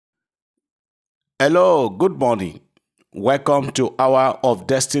Hello, good morning. Welcome to Hour of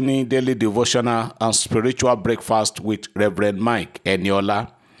Destiny Daily Devotional and Spiritual Breakfast with Reverend Mike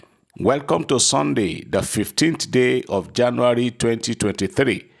Eniola. Welcome to Sunday, the 15th day of January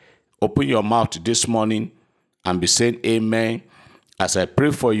 2023. Open your mouth this morning and be saying amen as I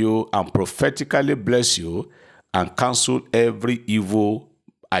pray for you and prophetically bless you and cancel every evil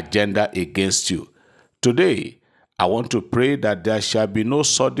agenda against you. Today, I want to pray that there shall be no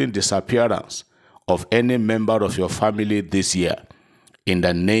sudden disappearance of any member of your family this year. In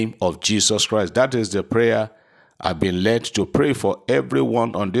the name of Jesus Christ. That is the prayer I've been led to pray for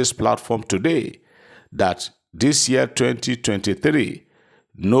everyone on this platform today, that this year 2023,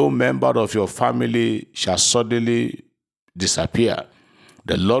 no member of your family shall suddenly disappear.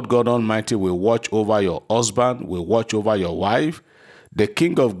 The Lord God Almighty will watch over your husband, will watch over your wife. The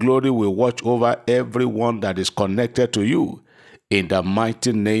King of Glory will watch over everyone that is connected to you in the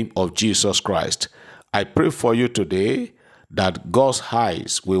mighty name of Jesus Christ. I pray for you today that God's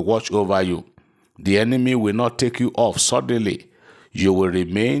eyes will watch over you. The enemy will not take you off suddenly. You will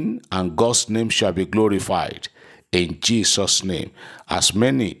remain, and God's name shall be glorified in Jesus' name.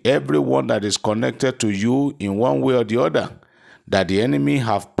 Everyone that is connected to you in one way or the other, that the enemy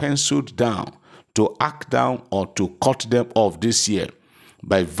have penciled down to act down or to cut them off this year,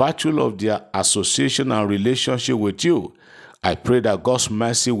 by virtue of their association and relationship with you, I pray that God's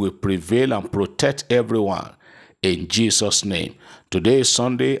mercy will prevail and protect everyone in Jesus' name. Today is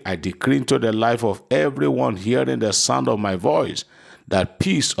Sunday. I decree into the life of everyone hearing the sound of my voice that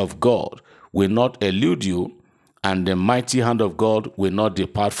peace of God will not elude you and the mighty hand of God will not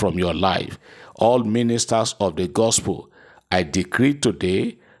depart from your life. All ministers of the gospel, I decree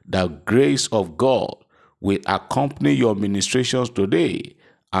today that grace of God will accompany your ministrations today,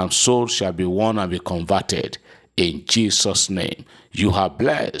 and souls shall be won and be converted. In Jesus' name, you are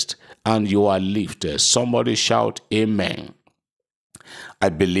blessed and you are lifted. Somebody shout amen. I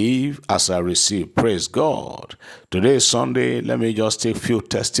believe as I receive. Praise God. Today is Sunday. Let me just take a few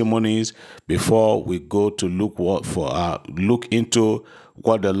testimonies before we go to look into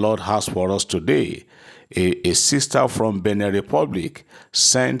what the Lord has for us today. A sister from Benin Republic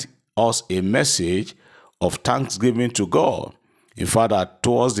sent us a message of thanksgiving to God. In fact,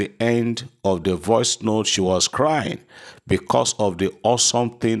 towards the end of the voice note, she was crying because of the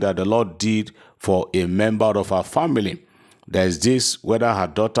awesome thing that the Lord did for a member of her family. There's this, whether her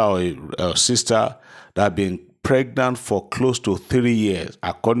daughter or a sister, that had been pregnant for close to 3 years,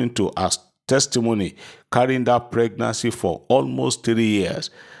 according to her testimony, carrying that pregnancy for almost 3 years.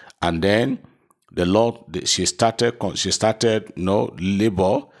 And then the Lord, she started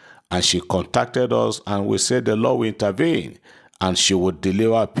labor, and she contacted us, and we said the Lord will intervene and she would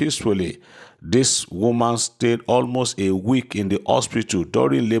deliver peacefully. This woman stayed almost a week in the hospital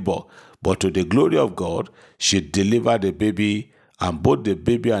during labor, but to the glory of God, she delivered the baby, and both the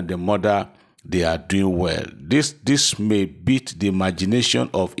baby and the mother, they are doing well. This may beat the imagination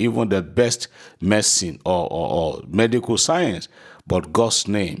of even the best medicine or medical science, but God's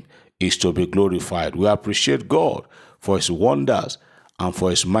name is to be glorified. We appreciate God for his wonders and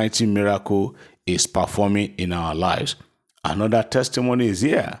for his mighty miracle is performing in our lives. Another testimony is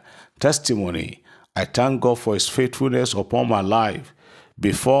here. Testimony. I thank God for his faithfulness upon my life.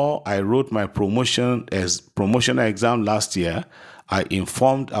 Before I wrote my promotional exam last year, I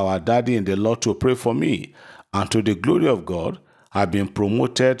informed our daddy in the Lord to pray for me. And to the glory of God, I've been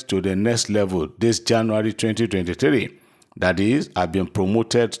promoted to the next level this January 2023. That is, I've been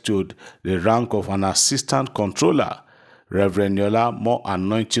promoted to the rank of an assistant controller. Reverend Yola, more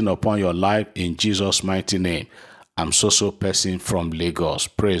anointing upon your life in Jesus' mighty name. I'm so person from Lagos.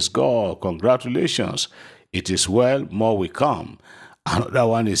 Praise God. Congratulations. It is well, more will come. Another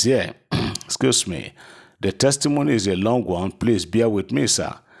one is here. Excuse me. The testimony is a long one. Please bear with me,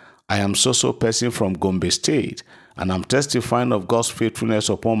 sir. I am so person from Gombe State, and I'm testifying of God's faithfulness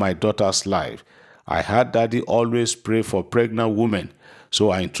upon my daughter's life. I heard daddy always pray for pregnant women,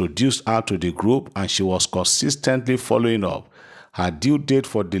 so I introduced her to the group, and she was consistently following up. Her due date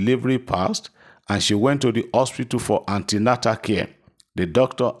for delivery passed, and she went to the hospital for antenatal care. The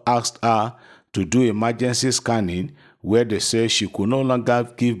doctor asked her to do emergency scanning, where they said she could no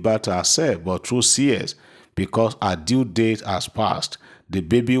longer give birth to herself but through CS because her due date has passed. The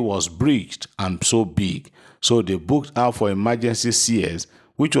baby was breached and so big, so they booked her for emergency CS,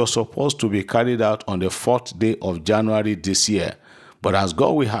 which was supposed to be carried out on the 4th day of January this year. But as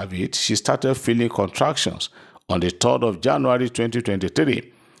God will have it, she started feeling contractions on the 3rd of January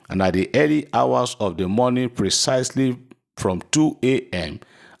 2023. And at the early hours of the morning, precisely from 2 a.m.,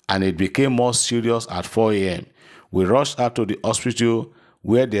 and it became more serious at 4 a.m. We rushed her to the hospital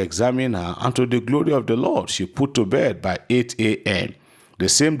where they examined her, and to the glory of the Lord, she put to bed by 8 a.m. The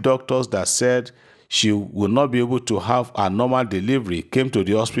same doctors that said she would not be able to have a normal delivery came to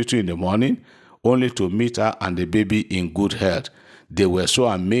the hospital in the morning only to meet her and the baby in good health. They were so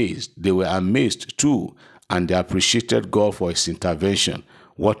amazed. They were amazed too, and they appreciated God for his intervention.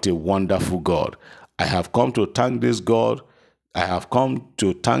 What a wonderful God. I have come to thank this God. I have come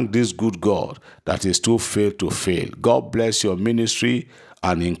to thank this good God that is too fail to fail. God bless your ministry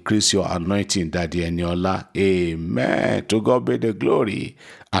and increase your anointing, Daddy Eniola. Amen. To God be the glory.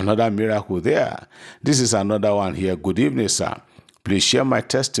 Another miracle there. This is another one here. Good evening, sir. Please share my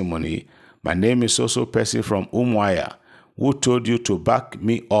testimony. My name is also Percy from Umuahia, who told you to back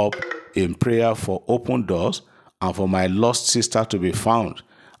me up in prayer for open doors and for my lost sister to be found.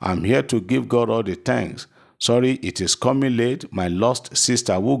 I'm here to give God all the thanks. Sorry, it is coming late. My lost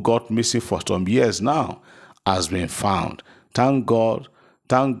sister, who got missing for some years now, has been found. Thank God.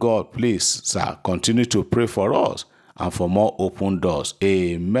 Thank God. Please, sir, continue to pray for us and for more open doors.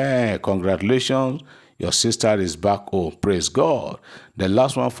 Amen. Congratulations. Your sister is back home. Praise God. The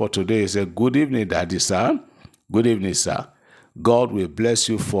last one for today is a good evening, Daddy, sir. Good evening, sir. God will bless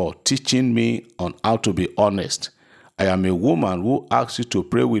you for teaching me on how to be honest. I am a woman who asks you to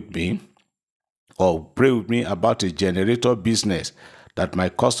pray with me about a generator business that my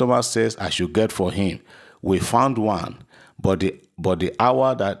customer says I should get for him. We found one, but the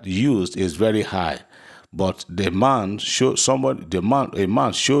hour that used is very high. But a man showed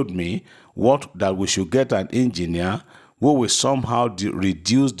me that we should get an engineer who will somehow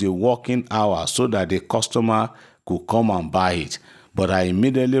reduce the working hour so that the customer could come and buy it. But I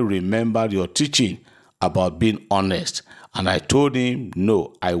immediately remembered your teaching about being honest, and I told him,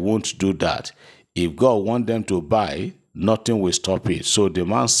 no, I won't do that. If God wants them to buy, nothing will stop it. So the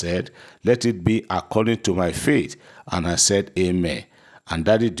man said, let it be according to my faith. And I said, amen. And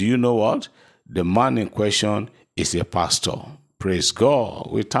Daddy, do you know what? The man in question is a pastor. Praise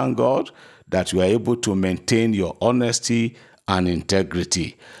God. We thank God that you are able to maintain your honesty and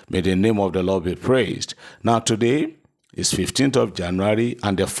integrity. May the name of the Lord be praised. Now today is 15th of January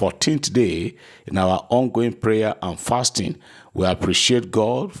and the 14th day in our ongoing prayer and fasting. We appreciate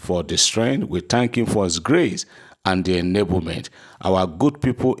God for the strength. We thank him for his grace and the enablement. Our good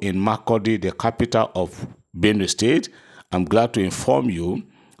people in Makurdi, the capital of Benue State, I'm glad to inform you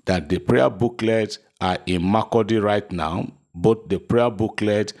that the prayer booklets are in Makurdi right now, both the prayer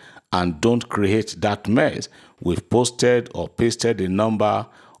booklet and Don't Create That Mess. We've posted or pasted the number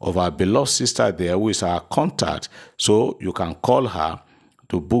of our beloved sister there, who is our contact, so you can call her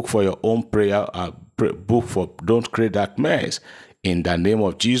to book for your own prayer, book for Don't Create That Mess. In the name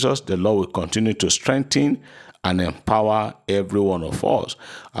of Jesus, the Lord will continue to strengthen and empower every one of us.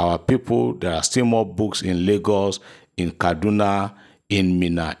 Our people, there are still more books in Lagos, in Kaduna, in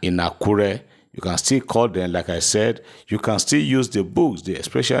Minna, in Akure. You can still call them. Like I said, you can still use the books,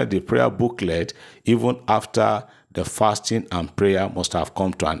 especially the prayer booklet, even after the fasting and prayer must have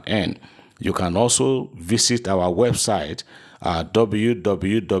come to an end. You can also visit our website at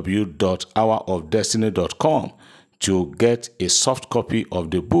www.hourofdestiny.com to get a soft copy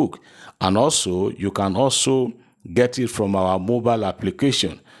of the book. And also, you can also get it from our mobile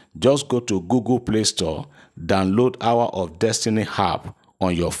application. Just go to Google Play Store, download Hour of Destiny app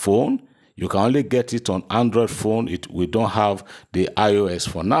on your phone. You can only get it on Android phone. We don't have the iOS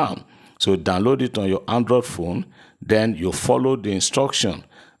for now. So download it on your Android phone. Then you follow the instruction.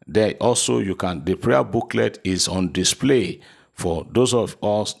 There also the prayer booklet is on display for those of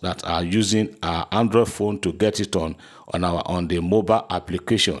us that are using our Android phone to get it on the mobile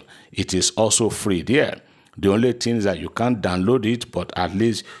application. It is also free there. The only thing is that you can't download it, but at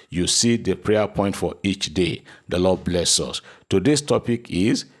least you see the prayer point for each day. The Lord bless us. Today's topic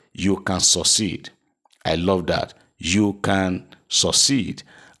is you can succeed. I love that. You can succeed.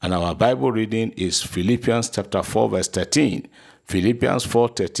 And our Bible reading is Philippians chapter 4 verse 13. Philippians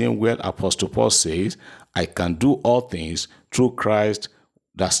 4:13, where Apostle Paul says, I can do all things through Christ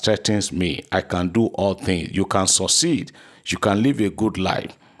that strengthens me. I can do all things. You can succeed. You can live a good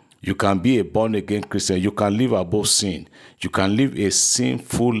life. You can be a born-again Christian. You can live above sin. You can live a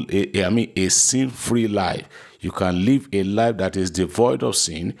sin-free life. You can live a life that is devoid of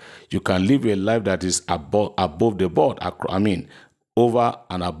sin. You can live a life that is above the board. Over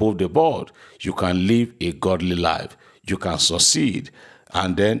and above the board. You can live a godly life. You can succeed.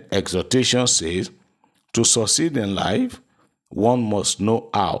 And then exhortation says, to succeed in life, one must know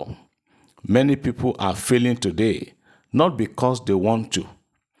how. Many people are failing today, not because they want to,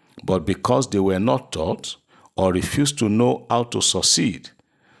 but because they were not taught or refuse to know how to succeed.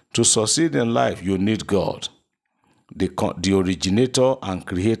 To succeed in life, you need God. the originator and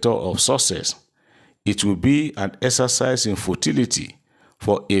creator of success. It will be an exercise in futility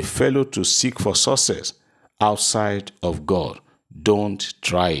for a fellow to seek for success outside of God. Don't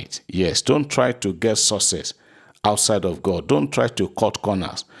try it. Yes, don't try to get success outside of God. Don't try to cut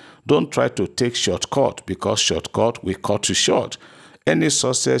corners. Don't try to take shortcut, because shortcut will cut you short. Any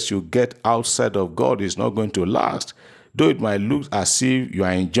success you get outside of God is not going to last. Though it might look as if you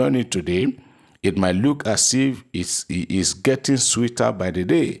are enjoying it today, it might look as if it's getting sweeter by the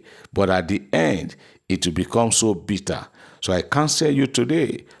day, but at the end, it will become so bitter. So I counsel you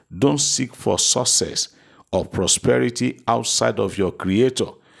today, don't seek for success or prosperity outside of your Creator.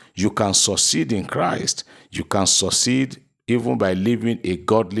 You can succeed in Christ. You can succeed even by living a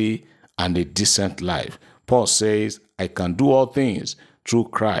godly and a decent life. Paul says, I can do all things through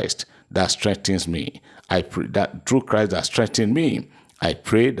Christ that strengthens me. I pray that through Christ that strengthens me, I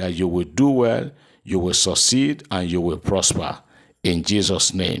pray that you will do well, you will succeed, and you will prosper. In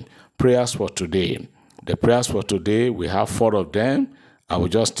Jesus' name. Prayers for today. The prayers for today, we have 4 of them. I will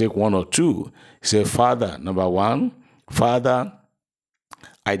just take 1 or 2. Say, Father, number 1, Father,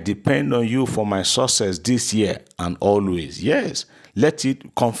 I depend on you for my success this year and always. Yes,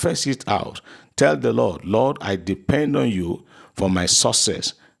 confess it out. Tell the Lord, Lord, I depend on you for my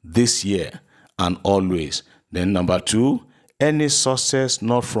success this year and always. Then number 2, any success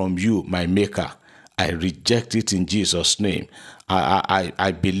not from you, my maker, I reject it in Jesus' name.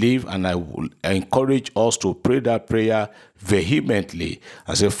 I believe, and I will encourage us to pray that prayer vehemently.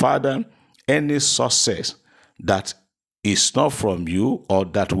 I say, Father, any success that is not from you or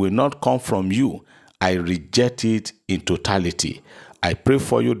that will not come from you, I reject it in totality. I pray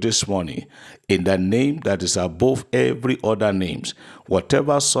for you this morning in the name that is above every other names.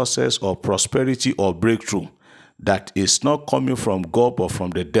 Whatever success or prosperity or breakthrough that is not coming from God but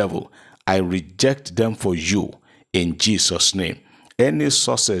from the devil, I reject them for you in Jesus' name. Any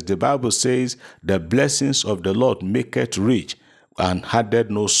success, the Bible says, the blessings of the Lord maketh rich and addeth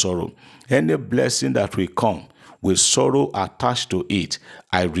no sorrow. Any blessing that will come with sorrow attached to it,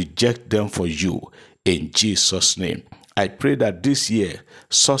 I reject them for you in Jesus' name. I pray that this year,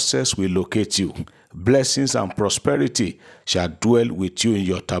 success will locate you. Blessings and prosperity shall dwell with you in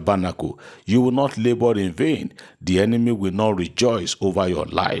your tabernacle. You will not labor in vain. The enemy will not rejoice over your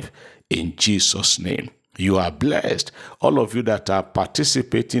life. In Jesus' name, you are blessed. All of you that are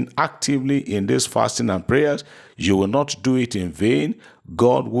participating actively in this fasting and prayers, you will not do it in vain.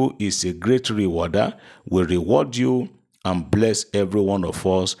 God, who is a great rewarder, will reward you and bless every one of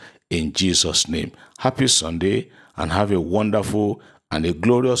us in Jesus' name. Happy Sunday and have a wonderful and a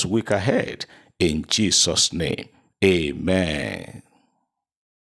glorious week ahead in Jesus' name. Amen.